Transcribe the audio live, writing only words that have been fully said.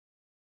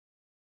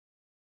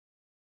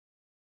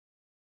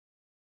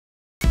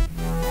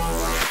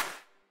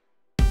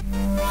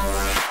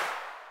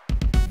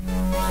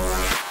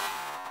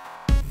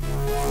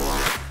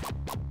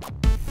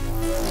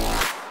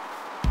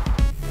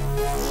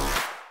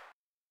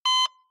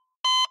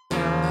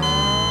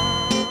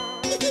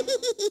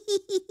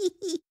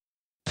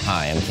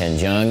Hi, I'm Ken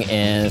Jeong,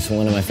 and it's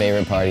one of my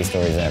favorite party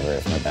stories ever.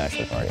 It's my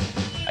bachelor party.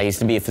 I used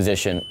to be a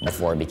physician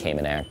before I became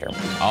an actor.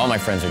 All my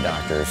friends are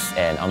doctors,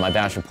 and on my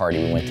bachelor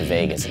party, we went to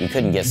Vegas. You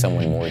couldn't get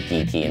someone more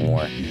geeky and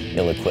more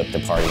ill-equipped to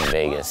party in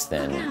Vegas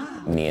than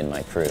me and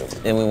my crew.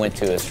 Then we went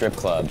to a strip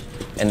club,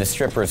 and the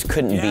strippers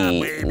couldn't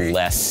be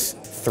less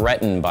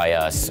threatened by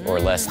us or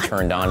less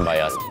turned on by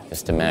us.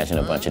 Just imagine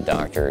a bunch of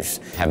doctors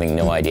having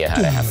no idea how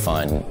to have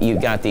fun.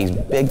 You've got these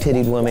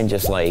big-titted women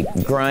just like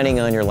grinding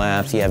on your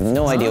laps. You have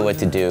no idea what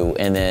to do.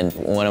 And then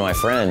one of my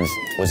friends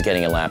was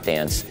getting a lap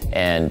dance,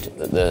 and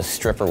the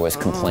stripper was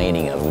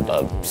complaining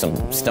of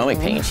some stomach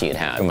pain she had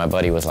had. And my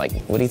buddy was like,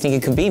 "What do you think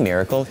it could be,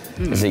 Miracle?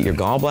 Is it your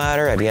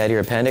gallbladder? Have you had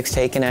your appendix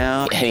taken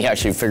out?" And he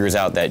actually figures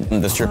out that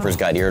the stripper's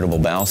got irritable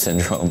bowel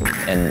syndrome.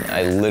 And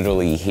I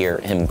literally hear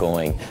him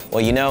going,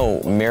 "Well, you know,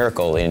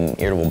 Miracle, in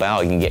irritable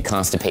bowel, you can get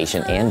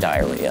constipation and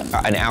diarrhea."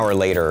 An hour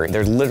later,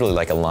 there's literally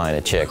like a line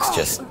of chicks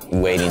just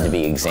waiting to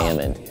be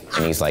examined.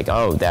 And he's like,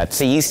 "Oh, that's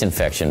a yeast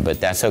infection,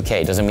 but that's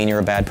okay. Doesn't mean you're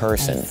a bad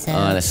person." So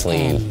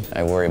honestly,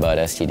 I worry about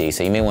STD,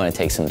 so you may want to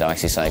take some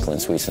doxycycline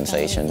sweet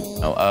sensation.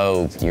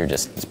 Oh, you're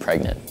just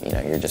pregnant. You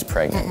know, you're just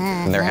pregnant.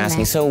 And they're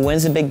asking, "So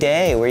when's the big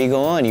day? Where are you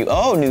going?"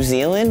 "Oh, New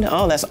Zealand?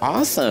 Oh, that's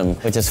awesome."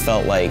 It just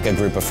felt like a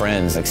group of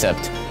friends,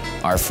 except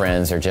our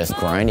friends are just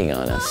grinding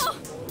on us.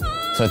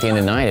 So at the end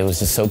of the night, it was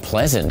just so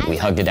pleasant. We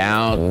hugged it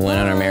out, we went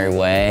on our merry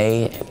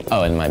way.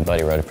 Oh, and my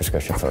buddy wrote a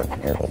prescription for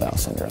irritable bowel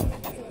syndrome.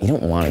 You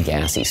don't want a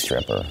gassy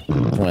stripper. It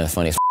was one of the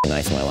funniest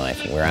nights of my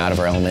life. We were out of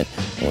our element,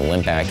 and we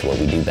went back to what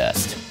we do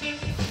best,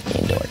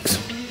 being dorks.